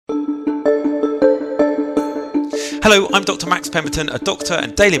Hello, I'm Dr Max Pemberton, a doctor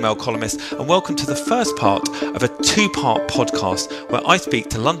and Daily Mail columnist, and welcome to the first part of a two-part podcast where I speak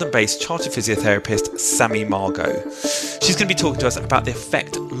to London-based chartered physiotherapist Sammy Margo. She's going to be talking to us about the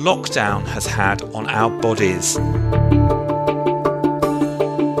effect lockdown has had on our bodies.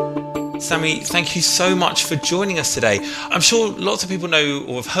 Sammy, thank you so much for joining us today. I'm sure lots of people know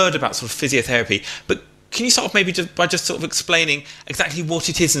or have heard about sort of physiotherapy, but can you start off maybe by just sort of explaining exactly what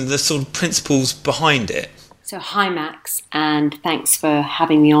it is and the sort of principles behind it? So hi Max, and thanks for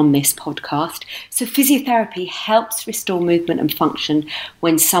having me on this podcast. So physiotherapy helps restore movement and function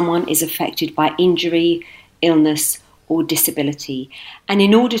when someone is affected by injury, illness or disability. And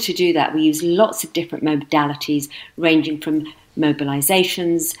in order to do that, we use lots of different modalities ranging from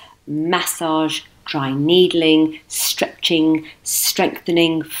mobilisations, massage, dry needling, stretching,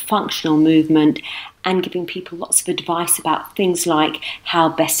 strengthening, functional movement, and giving people lots of advice about things like how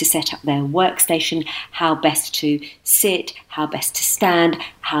best to set up their workstation, how best to sit, how best to stand,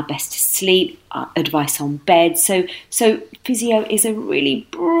 how best to sleep, advice on bed. So physio is a really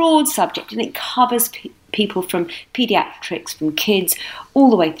broad subject, and it covers people from paediatrics, from kids, all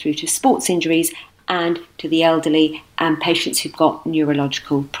the way through to sports injuries and to the elderly and patients who've got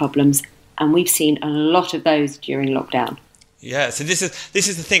neurological problems. And we've seen a lot of those during lockdown. Yeah, so this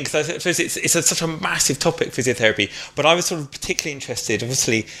is the thing, because I suppose it's such a massive topic, physiotherapy, but I was sort of particularly interested,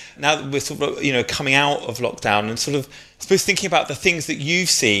 obviously, now that we're sort of, coming out of lockdown and sort of, I suppose, thinking about the things that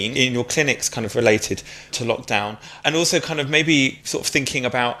you've seen in your clinics kind of related to lockdown, and also kind of maybe sort of thinking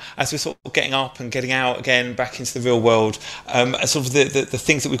about, as we're sort of getting up and getting out again back into the real world, sort of the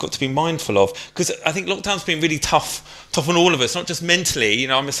things that we've got to be mindful of, because I think lockdown's been really tough on all of us, not just mentally.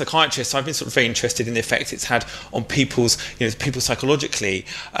 I'm a psychiatrist, so I've been sort of very interested in the effect it's had on people psychologically,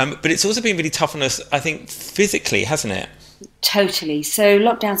 but it's also been really tough on us, I think, physically, hasn't it? Totally. So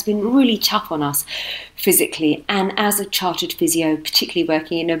lockdown's been really tough on us physically, and as a chartered physio, particularly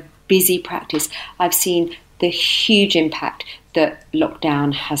working in a busy practice, I've seen the huge impact that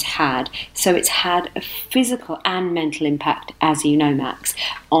lockdown has had. So it's had a physical and mental impact, as you know, Max,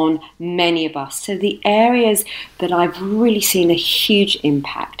 on many of us. So the areas that I've really seen a huge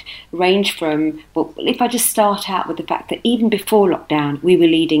impact range from, well, if I just start out with the fact that even before lockdown, we were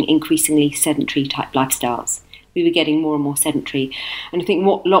leading increasingly sedentary type lifestyles. We were getting more and more sedentary. And I think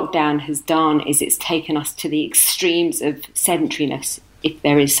what lockdown has done is it's taken us to the extremes of sedentariness, if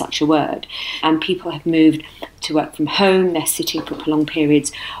there is such a word. And people have moved to work from home. They're sitting for prolonged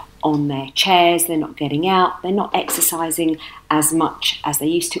periods on their chairs. They're not getting out. They're not exercising as much as they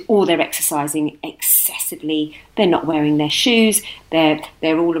used to, or they're exercising excessively. They're not wearing their shoes. They're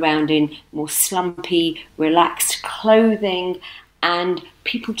all around in more slumpy, relaxed clothing. And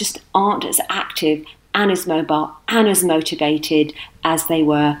people just aren't as active and as mobile and as motivated as they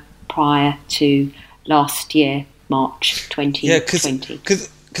were prior to last year, March 2020. Yeah, because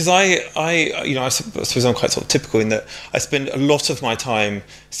I suppose I'm quite sort of typical in that I spend a lot of my time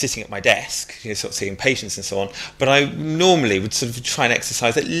sitting at my desk, sort of seeing patients and so on, but I normally would sort of try and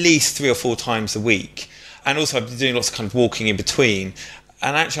exercise at least 3 or 4 times a week. And also I've been doing lots of kind of walking in between.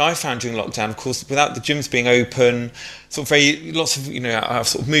 And actually, I found during lockdown, of course, without the gyms being open, sort of lots of our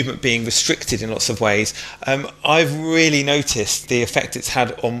sort of movement being restricted in lots of ways, I've really noticed the effect it's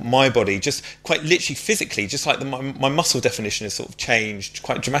had on my body, just quite literally physically, just like my muscle definition has sort of changed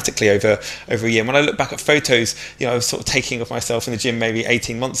quite dramatically over a year. And when I look back at photos, I was sort of taking of myself in the gym maybe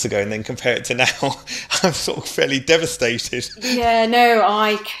 18 months ago, and then compare it to now, I'm sort of fairly devastated. Yeah, no,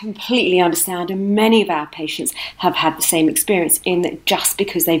 I completely understand, and many of our patients have had the same experience in that just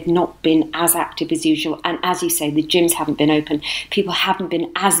because they've not been as active as usual, and as you say, the gyms haven't been open, people haven't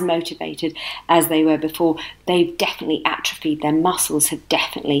been as motivated as they were before. They've definitely atrophied, their muscles have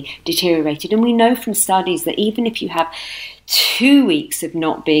definitely deteriorated. And we know from studies that even if you have 2 weeks of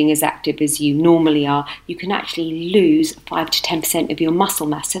not being as active as you normally are, you can actually lose 5 to 10% of your muscle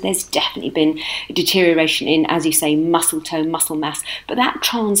mass. So there's definitely been a deterioration in, as you say, muscle tone, muscle mass. But that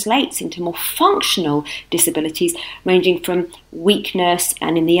translates into more functional disabilities, ranging from weakness,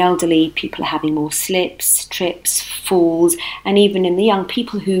 and in the elderly, people are having more slips, trips, falls, and even in the young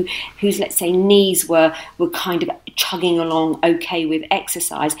people whose, let's say, knees were kind of chugging along okay with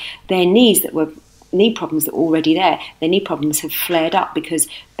exercise, their knee problems that were already there, their knee problems have flared up because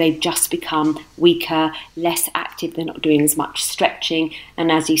they've just become weaker, less active, they're not doing as much stretching, and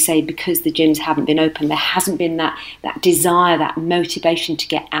as you say, because the gyms haven't been open, there hasn't been that desire, that motivation to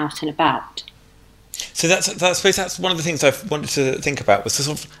get out and about. So I suppose that's one of the things I've wanted to think about, was the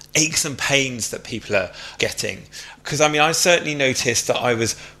sort of aches and pains that people are getting. Because I certainly noticed that I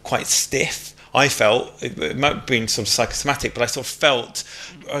was quite stiff I felt, it might have been sort of psychosomatic, but I sort of felt,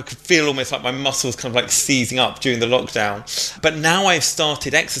 I could feel almost like my muscles kind of like seizing up during the lockdown. But now I've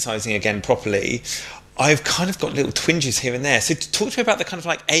started exercising again properly, I've kind of got little twinges here and there. So talk to me about the kind of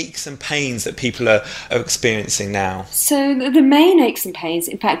like aches and pains that people are experiencing now. So the main aches and pains,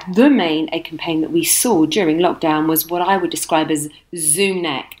 in fact, the main ache and pain that we saw during lockdown was what I would describe as Zoom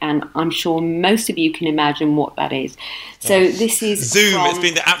neck. And I'm sure most of you can imagine what that is. So this is Zoom. It's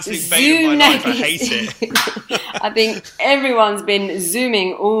been the absolute bane of my life. I hate it. I think everyone's been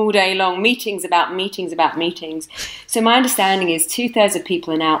Zooming all day long, meetings about meetings about meetings. So my understanding is 2/3 of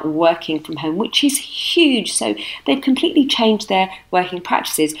people are now working from home, which is huge. So they've completely changed their working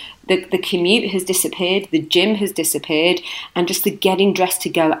practices. The commute has disappeared, the gym has disappeared, and just the getting dressed to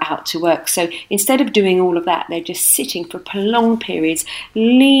go out to work. So instead of doing all of that, they're just sitting for prolonged periods,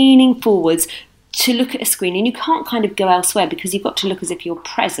 leaning forwards to look at a screen, and you can't kind of go elsewhere because you've got to look as if you're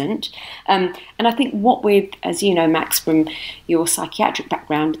present. And I think what with, as you know, Max, from your psychiatric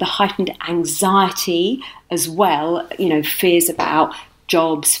background, the heightened anxiety as well, you know, fears about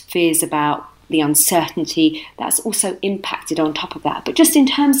jobs, fears about the uncertainty, that's also impacted on top of that. But just in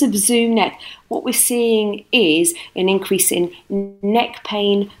terms of Zoom neck, what we're seeing is an increase in neck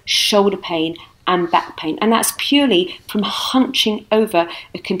pain, shoulder pain, and back pain. And that's purely from hunching over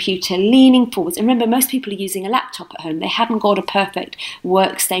a computer, leaning forwards. And remember, most people are using a laptop at home. They haven't got a perfect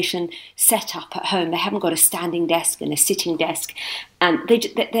workstation set up at home. They haven't got a standing desk and a sitting desk. And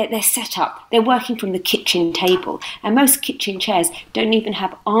they're set up. They're working from the kitchen table. And most kitchen chairs don't even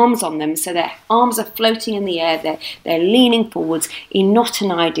have arms on them. So their arms are floating in the air. They're leaning forwards in not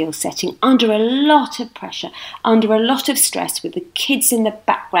an ideal setting, under a lot of pressure, under a lot of stress, with the kids in the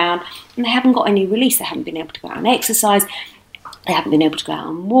background. And they haven't got any release. They haven't been able to go out and exercise. They haven't been able to go out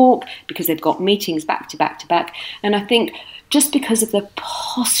and walk because they've got meetings back to back to back. And I think just because of the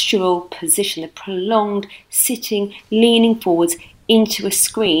postural position, the prolonged sitting, leaning forwards into a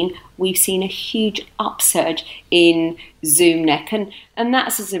screen, we've seen a huge upsurge in Zoom neck. And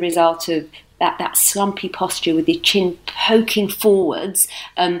that's as a result of that slumpy posture with your chin poking forwards.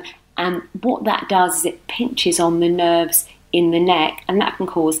 And what that does is it pinches on the nerves in the neck, and that can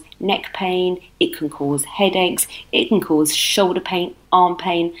cause neck pain, it can cause headaches, it can cause shoulder pain, arm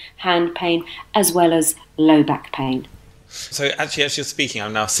pain, hand pain, as well as low back pain. So actually, as you're speaking,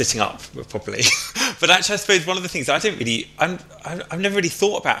 I'm now sitting up properly. But actually, I suppose one of the things I've never really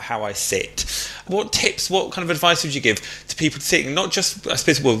thought about how I sit. What tips, what kind of advice would you give to people sitting? Not just, I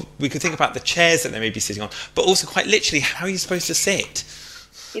suppose, well, we could think about the chairs that they may be sitting on, but also quite literally, how are you supposed to sit?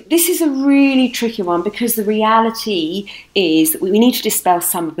 This is a really tricky one because the reality is that we need to dispel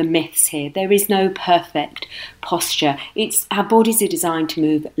some of the myths here. There is no perfect posture. Our bodies are designed to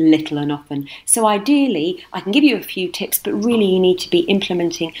move little and often. So ideally, I can give you a few tips, but really you need to be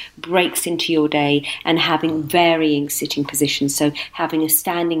implementing breaks into your day and having varying sitting positions. So having a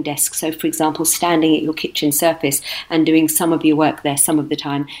standing desk. So for example, standing at your kitchen surface and doing some of your work there some of the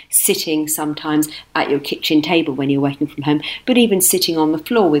time, sitting sometimes at your kitchen table when you're working from home, but even sitting on the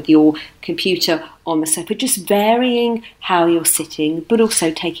floor with your computer on the sofa, just varying how you're sitting, but also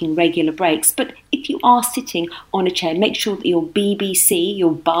taking regular breaks. But if you are sitting on a chair, make sure that your BBC,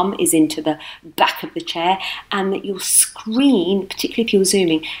 your bum, is into the back of the chair, and that your screen, particularly if you're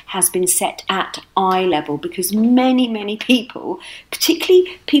zooming, has been set at eye level, because many people,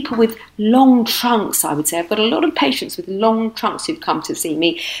 particularly people with long trunks, I would say, I've got a lot of patients with long trunks who've come to see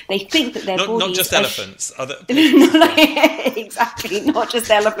me, they think that their bodies... Not just elephants. Exactly, not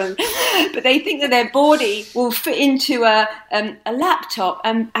just elephants. But they think that their body will fit into a laptop,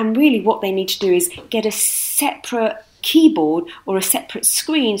 and really what they need to do is get a separate keyboard or a separate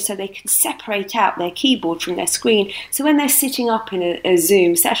screen so they can separate out their keyboard from their screen. So when they're sitting up in a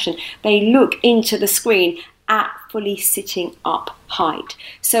Zoom session, they look into the screen at fully sitting up height.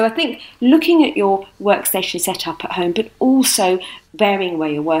 So I think looking at your workstation setup at home, but also varying where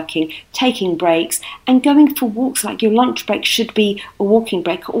you're working, taking breaks, and going for walks, like your lunch break should be a walking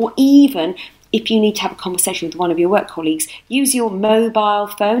break, or even if you need to have a conversation with one of your work colleagues, use your mobile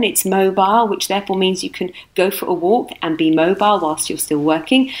phone. It's mobile, which therefore means you can go for a walk and be mobile whilst you're still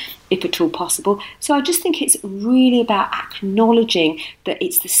working, if at all possible. So I just think it's really about acknowledging that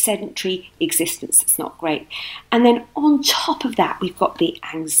it's the sedentary existence that's not great. And then on top of that, we've got the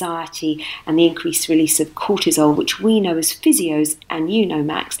anxiety and the increased release of cortisol, which we know as physios, and you know,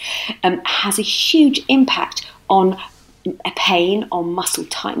 Max, has a huge impact on a pain, on muscle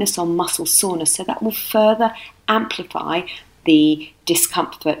tightness, on muscle soreness. So that will further amplify the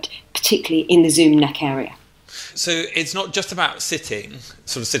discomfort, particularly in the Zoom neck area. So it's not just about sitting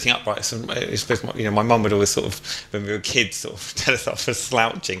upright. So I suppose my mum would always sort of, when we were kids, sort of tell us off for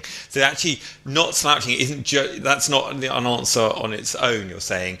slouching. So actually, not slouching that's not an answer on its own, you're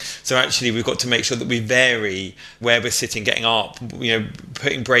saying. So actually, we've got to make sure that we vary where we're sitting, getting up,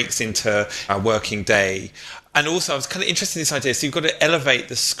 putting breaks into our working day. And also, I was kind of interested in this idea. So you've got to elevate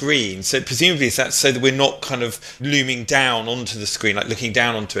the screen. So presumably that's so that we're not kind of looming down onto the screen, like looking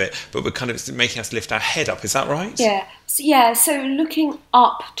down onto it, but we're kind of making us lift our head up. Is that right? Yeah. So looking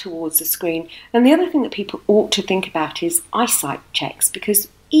up towards the screen. And the other thing that people ought to think about is eyesight checks, because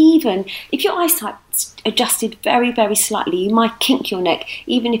even if your eyesight's adjusted very, very slightly, you might kink your neck,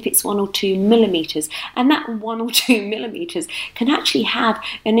 even if it's 1 or 2 millimetres. And that 1 or 2 millimetres can actually have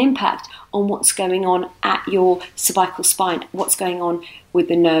an impact on what's going on at your cervical spine, what's going on with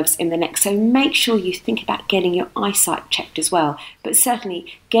the nerves in the neck. So make sure you think about getting your eyesight checked as well. But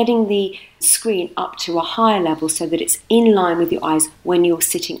certainly getting the screen up to a higher level so that it's in line with your eyes when you're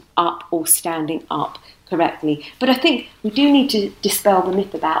sitting up or standing up correctly. But I think we do need to dispel the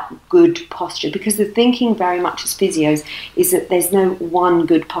myth about good posture, because the thinking very much as physios is that there's no one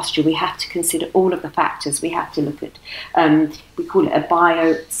good posture. We have to consider all of the factors. We have to look at, we call it a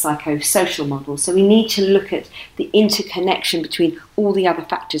biopsychosocial model. So we need to look at the interconnection between all the other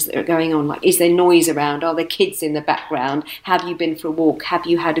factors that are going on. Like, is there noise around? Are there kids in the background? Have you been for a walk? Have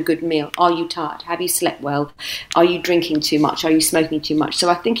you had a good meal? Are you tired? Have you slept well? Are you drinking too much? Are you smoking too much? So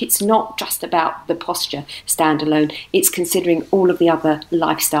I think it's not just about the posture standalone. It's considering all of the other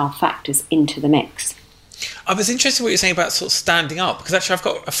lifestyle factors into the mix. I was interested in what you're saying about sort of standing up, because actually I've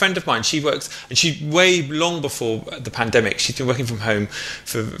got a friend of mine, she works, and she way long before the pandemic, she's been working from home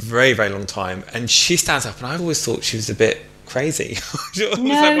for a very, very long time, and she stands up, and I always thought she was a bit crazy.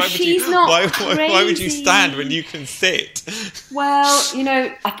 No, she's not crazy. Why would you stand when you can sit? Well,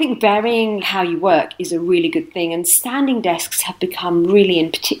 I think varying how you work is a really good thing, and standing desks have become really,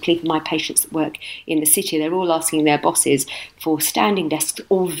 and particularly for my patients that work in the city, they're all asking their bosses for standing desks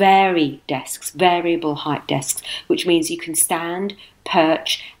or variable height desks, which means you can stand,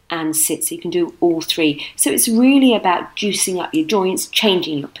 perch and sit, so you can do all three. So it's really about juicing up your joints,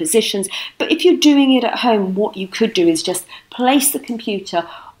 changing your positions. But if you're doing it at home, what you could do is just place the computer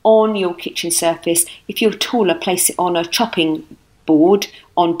on your kitchen surface. If you're taller, place it on a chopping board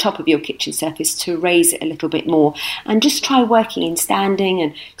on top of your kitchen surface to raise it a little bit more, and just try working in standing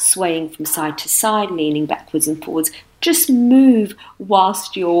and swaying from side to side, leaning backwards and forwards. Just move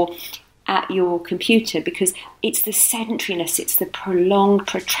whilst you're at your computer, because it's the sedentariness, it's the prolonged,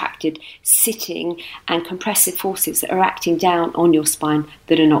 protracted sitting and compressive forces that are acting down on your spine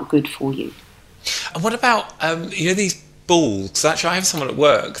that are not good for you. And what about these balls? Actually, I have someone at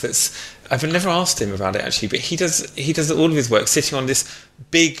work I've never asked him about it actually, but he does all of his work sitting on this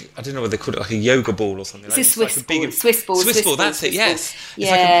big, I don't know what they call it, like a yoga ball or something. It's like a Swiss ball. That's it. Yes,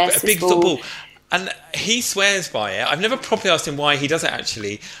 yeah, it's like a big sort of ball. And he swears by it. I've never properly asked him why he does it.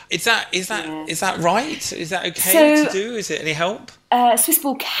 Actually, is that right? Is that okay to do? Is it any help? Swiss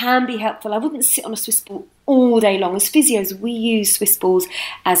ball can be helpful. I wouldn't sit on a Swiss ball all day long. As physios, we use Swiss balls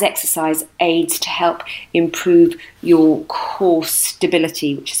as exercise aids to help improve your core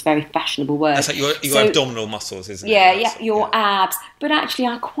stability, which is a very fashionable word. That's like your abdominal muscles, isn't it? Yeah, your abs. But actually,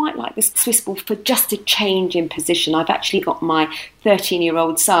 I quite like this Swiss ball for just a change in position. I've actually got my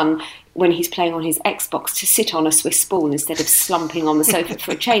 13-year-old son, when he's playing on his Xbox, to sit on a Swiss ball instead of slumping on the sofa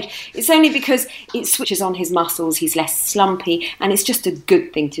for a change. It's only because it switches on his muscles, he's less slumpy, and it's just a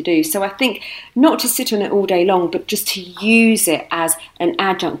good thing to do. So I think not to sit on it all day long, but just to use it as an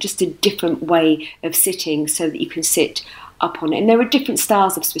adjunct, just a different way of sitting so that you can sit up on it. And there are different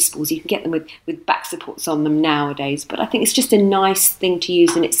styles of Swiss balls. You can get them with back supports on them nowadays, but I think it's just a nice thing to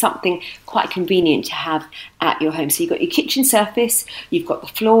use, and it's something quite convenient to have at your home. So you've got your kitchen surface, you've got the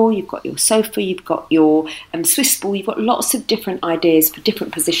floor, you've got your sofa, you've got your Swiss ball, you've got lots of different ideas for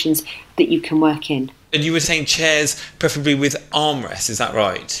different positions that you can work in. And you were saying chairs preferably with armrests, is that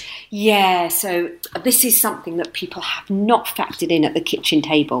right? Yeah, so this is something that people have not factored in at the kitchen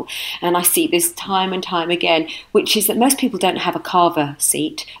table. And I see this time and time again, which is that most people don't have a carver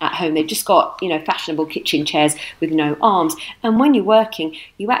seat at home. They've just got, fashionable kitchen chairs with no arms. And when you're working,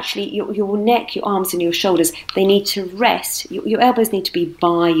 you actually, your neck, your arms and your shoulders, they need to rest. Your elbows need to be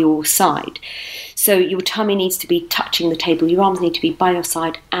by your side. So your tummy needs to be touching the table. Your arms need to be by your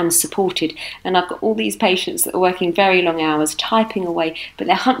side and supported. And I've got all these patients that are working very long hours, typing away, but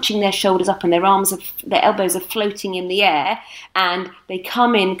they're hunching their shoulders up and their elbows are floating in the air, and they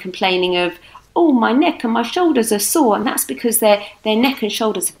come in complaining of oh, my neck and my shoulders are sore, and that's because their neck and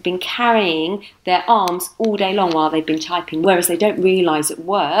shoulders have been carrying their arms all day long while they've been typing, whereas they don't realise at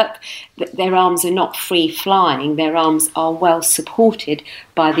work that their arms are not free flying. Their arms are well supported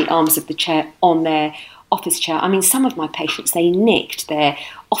by the arms of the chair on their office chair. I mean, some of my patients, they nicked their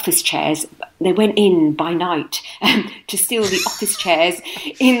office chairs. They went in by night to steal the office chairs,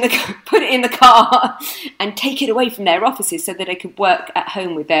 put it in the car and take it away from their offices so that they could work at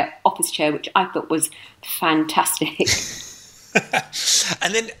home with their office chair, which I thought was fantastic.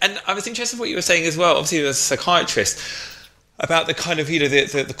 And I was interested in what you were saying as well, obviously as a psychiatrist, about the kind of,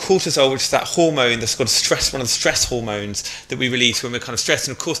 the cortisol, which is that hormone that's got one of the stress hormones that we release when we're kind of stressed.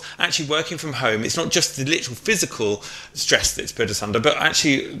 And of course, actually working from home, it's not just the literal physical stress that's put us under, but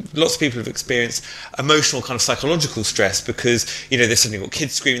actually lots of people have experienced emotional kind of psychological stress because, there's something got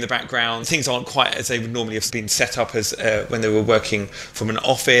kids screaming in the background. Things aren't quite as they would normally have been set up as when they were working from an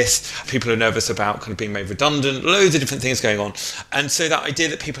office. People are nervous about kind of being made redundant, loads of different things going on. And so that idea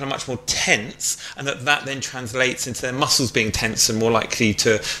that people are much more tense and that then translates into their muscles being tense and more likely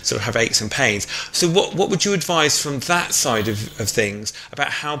to sort of have aches and pains. So what would you advise from that side of things about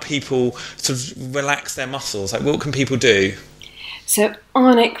how people sort of relax their muscles? Like, what can people do? So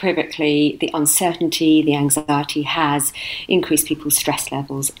unequivocally, the uncertainty, the anxiety has increased people's stress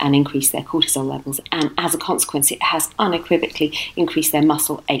levels and increased their cortisol levels. And as a consequence, it has unequivocally increased their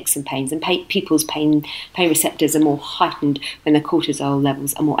muscle aches and pains. And people's pain receptors are more heightened when their cortisol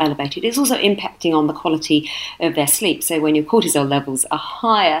levels are more elevated. It's also impacting on the quality of their sleep. So when your cortisol levels are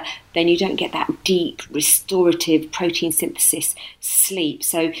higher, then you don't get that deep, restorative protein synthesis sleep.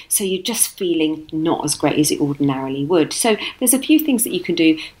 So you're just feeling not as great as you ordinarily would. So there's a few things that you can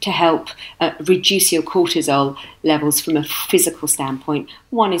do to help reduce your cortisol levels from a physical standpoint.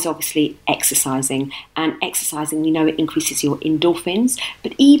 One is obviously exercising, and exercising, we know it increases your endorphins,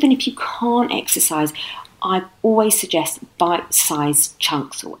 but even if you can't exercise, I always suggest bite-sized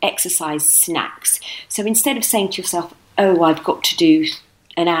chunks or exercise snacks. So instead of saying to yourself, oh, I've got to do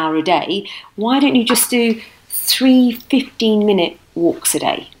an hour a day, why don't you just do 3 15-minute walks a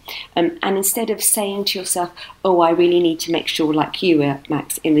day? And instead of saying to yourself, oh, I really need to make sure, like you,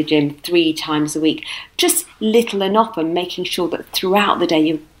 Max, in the gym 3 times a week, just little and often, making sure that throughout the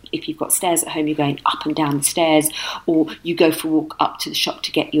day, if you've got stairs at home, you're going up and down the stairs, or you go for a walk up to the shop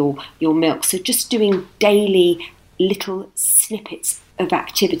to get your milk. So just doing daily little snippets of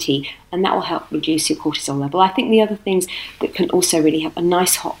activity, and that will help reduce your cortisol level. I think the other things that can also really help, a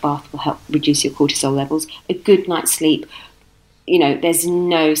nice hot bath will help reduce your cortisol levels, a good night's sleep. There's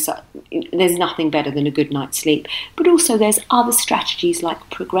nothing better than a good night's sleep. But also there's other strategies like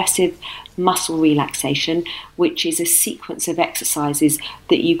progressive muscle relaxation, which is a sequence of exercises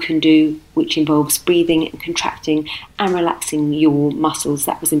that you can do, which involves breathing and contracting and relaxing your muscles.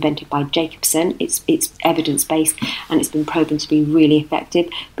 That was invented by Jacobson. It's evidence-based and it's been proven to be really effective.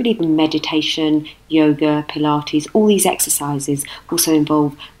 But even meditation, yoga, Pilates, all these exercises also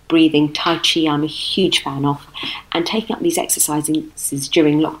involve breathing. Tai Chi, I'm a huge fan of, and taking up these exercises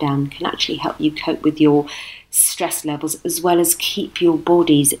during lockdown can actually help you cope with your stress levels as well as keep your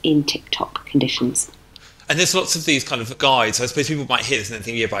bodies in tip-top conditions. And there's lots of these kind of guides. I suppose people might hear this and then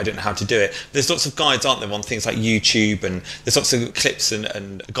think, yeah, but I don't know how to do it. There's lots of guides, aren't there, on things like YouTube, and there's lots of clips and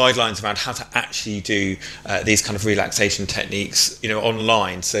guidelines around how to actually do these kind of relaxation techniques,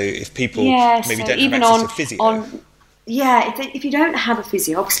 online. So if people maybe don't have access to physio. If you don't have a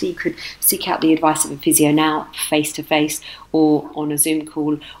physio, obviously you could seek out the advice of a physio now, face-to-face or on a Zoom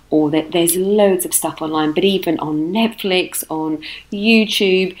call, or there's loads of stuff online, but even on Netflix, on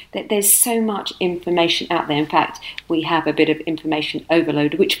YouTube, there's so much information out there. In fact, we have a bit of information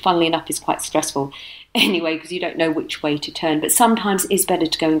overload, which funnily enough is quite stressful anyway, because you don't know which way to turn. But sometimes it's better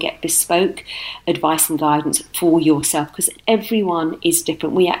to go and get bespoke advice and guidance for yourself, because everyone is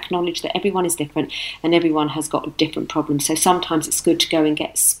different. We acknowledge that everyone is different and everyone has got different problems. So sometimes it's good to go and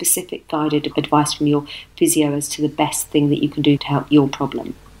get specific guided advice from your physio as to the best thing that you can do to help your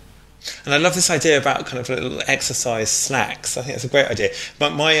problem. And I love this idea about kind of little exercise snacks. I think that's a great idea.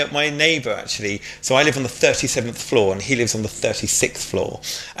 But my neighbour, actually, so I live on the 37th floor and he lives on the 36th floor.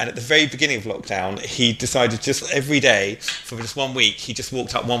 And at the very beginning of lockdown, he decided just every day for just 1 week, he just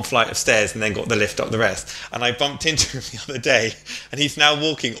walked up 1 flight of stairs and then got the lift up the rest. And I bumped into him the other day and he's now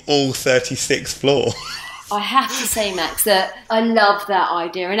walking all 36th floor. I have to say, Max, that I love that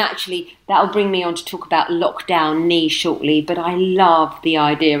idea, and actually that'll bring me on to talk about lockdown knee shortly, but I love the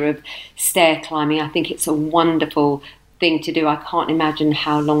idea of stair climbing. I think it's a wonderful thing to do. I can't imagine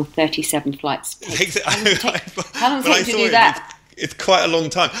how long 37 flights take. How long does it take to do that? It's quite a long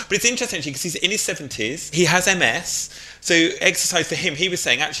time. But it's interesting, actually, because he's in his 70s. He has MS. So exercise for him, he was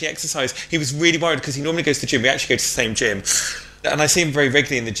saying actually exercise, he was really worried because he normally goes to the gym. We actually go to the same gym. And I see him very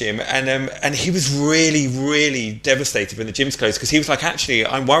regularly in the gym, and he was really, really devastated when the gym's closed, because he was like, actually,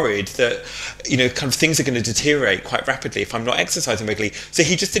 I'm worried that, kind of things are going to deteriorate quite rapidly if I'm not exercising regularly. So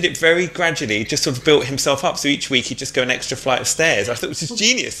he just did it very gradually, just sort of built himself up. So each week he'd just go an extra flight of stairs. I thought it was just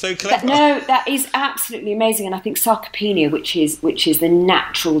genius, so clever. That is absolutely amazing. And I think sarcopenia, which is the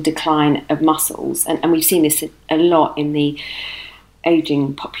natural decline of muscles, and we've seen this a lot in the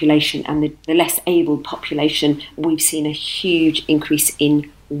ageing population and the less able population, we've seen a huge increase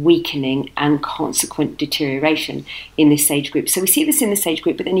in weakening and consequent deterioration in this age group. So we see this in this age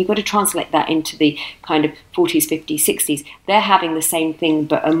group, but then you've got to translate that into the kind of 40s, 50s, 60s. They're having the same thing,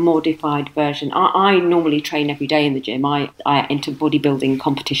 but a modified version. I normally train every day in the gym. I enter bodybuilding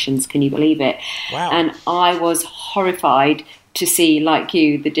competitions, can you believe it? Wow. And I was horrified to see, like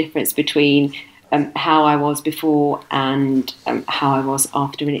you, the difference between how I was before and how I was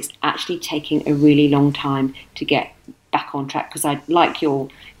after, and it's actually taking a really long time to get back on track, because I'd like your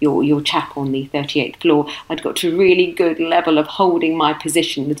chap on the 38th floor, I'd got to a really good level of holding my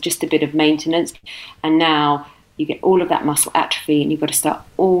position with just a bit of maintenance, and now you get all of that muscle atrophy and you've got to start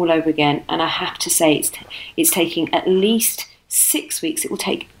all over again. And I have to say it's taking at least 6 weeks. It will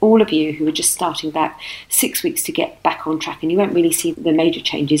take all of you who are just starting back 6 weeks to get back on track, and you won't really see the major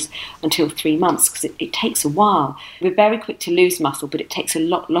changes until 3 months, because it takes a while. We're very quick to lose muscle, but it takes a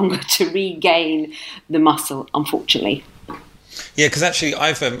lot longer to regain the muscle, unfortunately. Yeah, because actually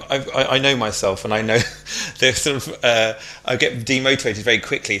I know myself, and I know the sort of I get demotivated very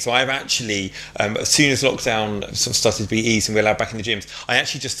quickly. So I've actually, as soon as lockdown sort of started to be eased and we're allowed back in the gyms, I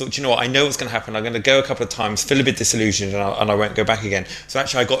actually just thought, you know what, I know what's going to happen. I'm going to go a couple of times, feel a bit disillusioned, and I won't go back again. So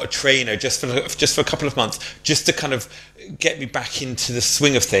actually I got a trainer just for a couple of months, just to kind of get me back into the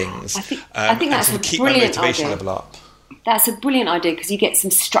swing of things. I think that's sort of a keep my brilliant motivation idea. level up. That's a brilliant idea, because you get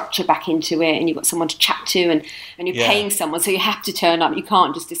some structure back into it, and you've got someone to chat to, and you're paying someone, so you have to turn up. You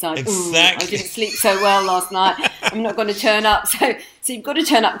can't just decide, exactly. I didn't sleep so well last night, I'm not going to turn up. So you've got to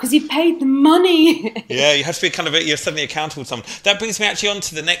turn up because you've paid the money. Yeah, you have to be you're suddenly accountable to someone. That brings me actually on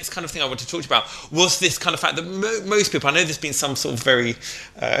to the next kind of thing I want to talk to you about, was this kind of fact that most people, I know there's been some sort of very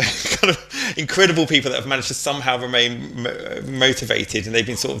kind of incredible people that have managed to somehow remain motivated, and they've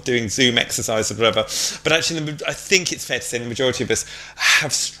been sort of doing Zoom exercise or whatever. But actually, I think it's fair to say the majority of us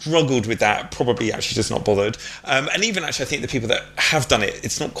have struggled with that, probably actually just not bothered. And even actually, I think the people that have done it,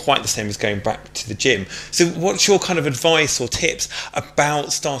 it's not quite the same as going back to the gym. So what's your kind of advice or tips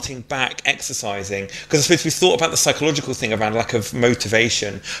about starting back exercising? Because I suppose we've thought about the psychological thing around lack of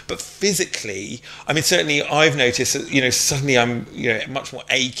motivation, but physically, I mean, certainly I've noticed that, suddenly I'm, much more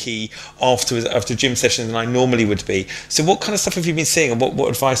achy after gym sessions than I normally would be. So what kind of stuff have you been seeing, and what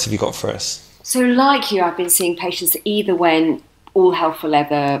advice have you got for us? So like you, I've been seeing patients that either went all hell for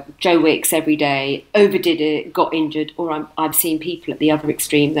leather, Joe Wicks every day, overdid it, got injured, or I've seen people at the other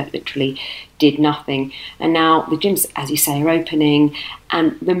extreme that literally did nothing. And now the gyms, as you say, are opening,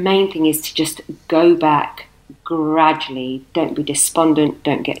 and the main thing is to just go back gradually. Don't be despondent,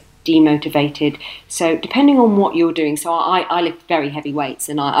 don't get demotivated. So depending on what you're doing, so I lift very heavy weights,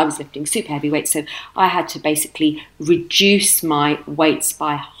 and I was lifting super heavy weights, so I had to basically reduce my weights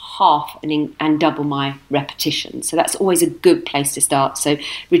by half and double my repetition. So that's always a good place to start. So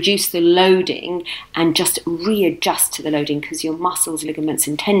reduce the loading and just readjust to the loading, because your muscles, ligaments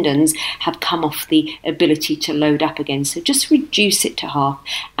and tendons have come off the ability to load up again. So just reduce it to half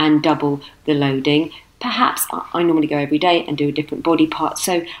and double the loading. Perhaps I normally go every day and do a different body part.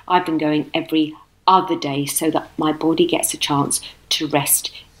 So I've been going every other day so that my body gets a chance to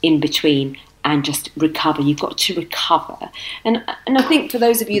rest in between and just recover. You've got to recover. And I think for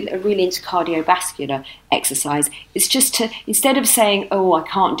those of you that are really into cardiovascular exercise, it's just to, instead of saying, oh, I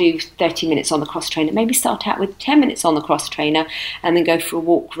can't do 30 minutes on the cross trainer, maybe start out with 10 minutes on the cross trainer and then go for a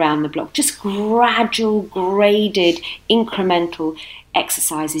walk around the block. Just gradual, graded, incremental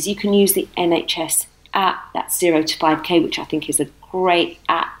exercises. You can use the NHS app, that's 0 to 5K, which I think is a great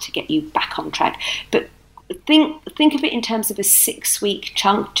app to get you back on track. But think of it in terms of a 6-week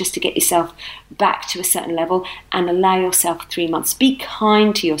chunk, just to get yourself back to a certain level, and allow yourself 3 months. Be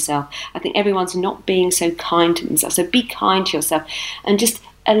kind to yourself. I think everyone's not being so kind to themselves, so be kind to yourself and just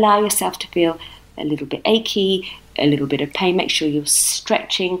allow yourself to feel a little bit achy, a little bit of pain. Make sure you're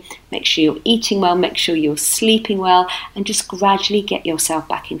stretching, make sure you're eating well, make sure you're sleeping well, and just gradually get yourself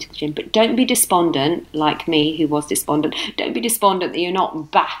back into the gym. But don't be despondent like me, who was despondent. Don't be despondent that you're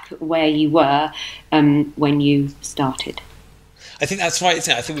not back where you were when you started. I think that's right,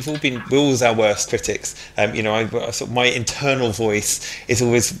 isn't it? I think we're always our worst critics. My internal voice is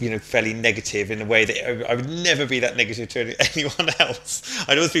always, fairly negative in a way that I would never be that negative to anyone else.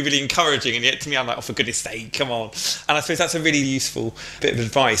 I'd always be really encouraging, and yet to me, I'm like, oh, for goodness sake, come on. And I suppose that's a really useful bit of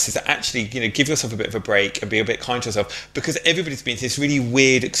advice, is to actually, give yourself a bit of a break and be a bit kind to yourself, because everybody's been through this really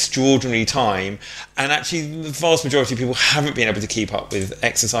weird, extraordinary time, and actually the vast majority of people haven't been able to keep up with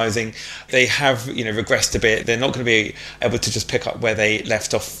exercising. They have, regressed a bit. They're not going to be able to just pick up where they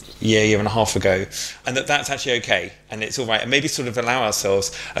left off a year and a half ago, and that's actually okay, and it's all right, and maybe sort of allow ourselves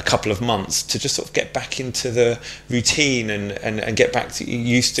a couple of months to just sort of get back into the routine and get back to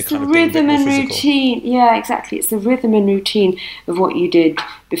used to kind of being a bit more physical. Rhythm and routine, yeah, exactly. It's the rhythm and routine of what you did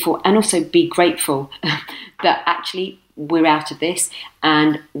before, and also be grateful that actually we're out of this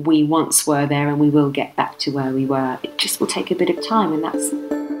and we once were there, and we will get back to where we were. It just will take a bit of time, and that's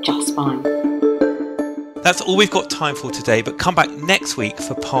just fine. That's all we've got time for today, but come back next week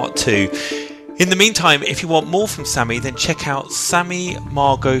for part 2. In the meantime, if you want more from Sammy, then check out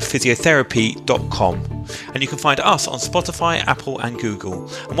sammymargophysiotherapy.com, and you can find us on Spotify, Apple and Google.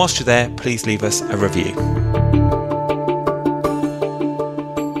 And whilst you're there, please leave us a review.